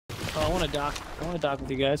Oh, I want to dock. I want to dock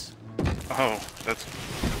with you guys. Oh,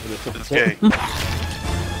 that's gay.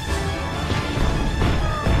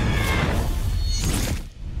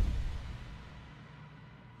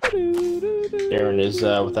 Aaron is,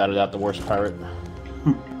 without a doubt, the worst pirate.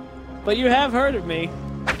 But you have heard of me.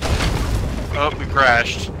 Oh, we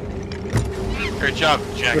crashed. Great job,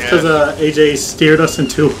 jackass. Because AJ steered us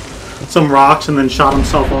into some rocks and then shot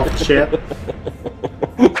himself off the ship.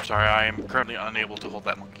 Sorry, I am currently unable to hold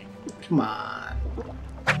that monkey. Come on.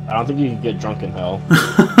 I don't think you can get drunk in hell.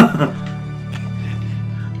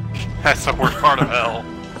 That's the worst part of hell.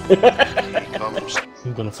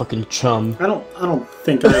 I'm gonna fucking chum. I don't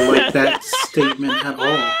think I like that statement at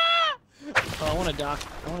all. Oh, I want to dock.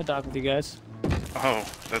 I want to dock with you guys. Oh,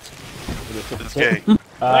 that's gay. Wait,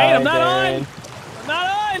 I'm not on! I'm not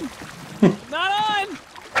on! I'm not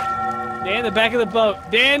on! Dan, the back of the boat.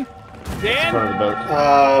 Dan! Dan! Front of the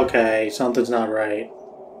boat. Okay, something's not right.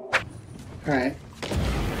 Alright.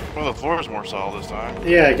 Well, the floor is more solid this time.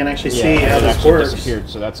 Yeah, I can actually see Yeah, how it this actually works. disappeared,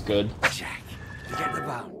 so that's good. Jack, get the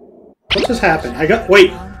boat. What just happened?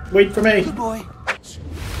 Wait for me. Good boy.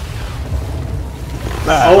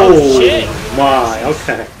 Oh, shit. my,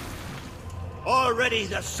 okay. Already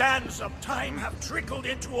the sands of time have trickled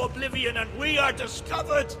into oblivion and we are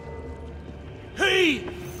discovered. He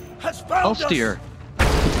has found I'll us. steer.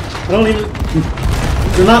 I don't even...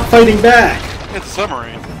 You're not fighting back. It's a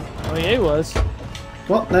submarine. Oh, yeah, he was.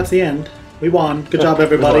 Well, that's the end. We won. Good job,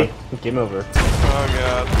 everybody. Game over. Oh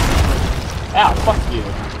god. Ow, fuck you.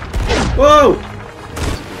 Whoa!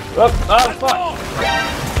 Oh, fuck.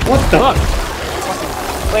 What the? Fuck.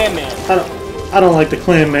 Clam man. I don't like the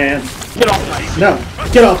clam man. Get off my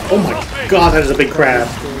No, get off! Oh my god, that is a big crab.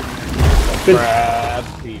 Good. crab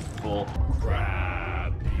people.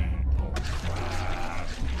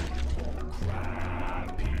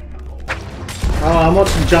 Oh, I'm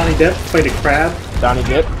watching Johnny Depp fight a crab. Donnie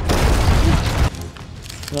Dip.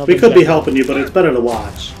 We could be helping you, but it's better to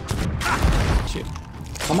watch.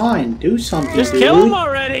 Come on, do something, Just dude. kill him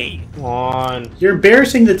already! Come on. You're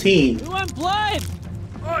embarrassing the team. We want blood!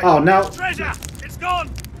 Oh, now Treasure! It's gone!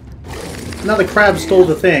 now the crab stole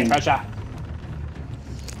the thing. Gotcha.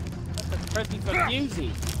 That's a pretty for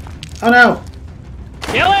Busey. Oh no!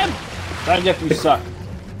 Kill him! Donnie Dip, you suck.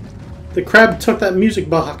 The crab took that music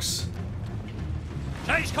box.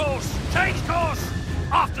 Change course! Change course!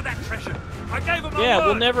 After that treasure! I gave him Yeah, a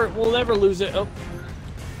we'll word. never lose it. Oh,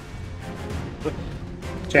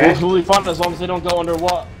 Jack? It's really fun as long as they don't go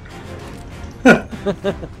underwater. Destroy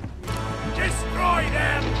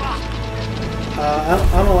them!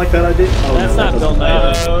 I don't like that idea. Oh, that's no, not that Bill doesn't,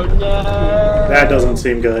 Nye. Oh no. that doesn't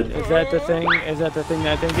seem good. Is that the thing? Is that the thing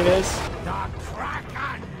that I think it is?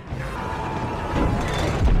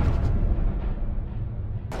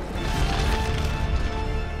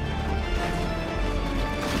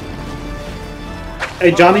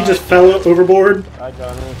 Hey, Johnny just fell overboard. Hi,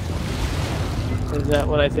 Johnny. Is that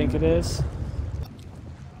what I think it is?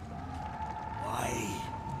 Why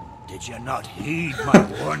did you not heed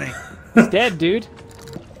my warning? He's dead, dude.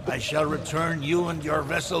 I shall return you and your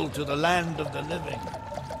vessel to the land of the living.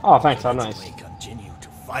 Oh, thanks. How nice. We continue to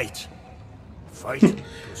fight. Fight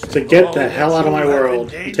To get the hell out of my world.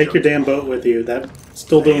 Take your damn boat with you. That's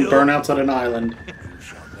still doing burnouts on an island.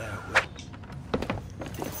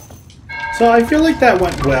 So I feel like that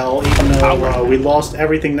went well, even though we lost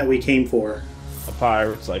everything that we came for. A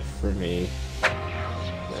pirate's life for me.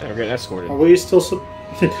 We're getting escorted. Are we still...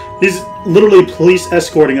 He's literally police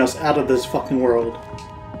escorting us out of this fucking world.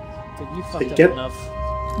 Dude, you fucked up get- enough.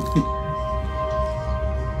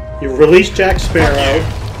 You released Jack Sparrow.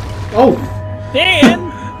 Oh! Dan!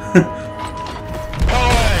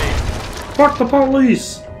 Fuck the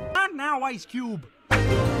police! And now Ice Cube.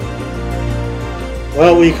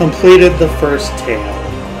 Well, we completed the first tale.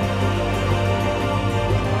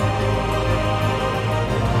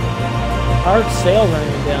 Hard sail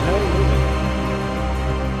running down. How are we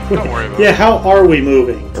moving? Don't worry about Yeah, it. how are we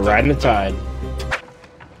moving? We're riding the tide.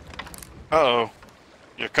 Uh-oh.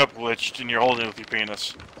 Your cup glitched and you're holding it with your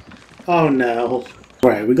penis. Oh no.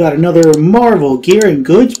 Alright, we got another Marvel Gear and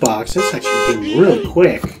Goods box. This actually came real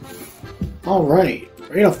quick. Alright,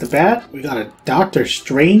 right off the bat, we got a Doctor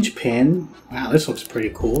Strange pin. Wow, this looks pretty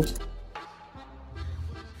cool.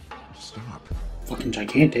 Stop. Fucking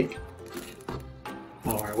gigantic.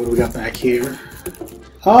 Alright, what do we got back here?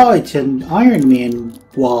 Oh, it's an Iron Man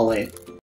wallet.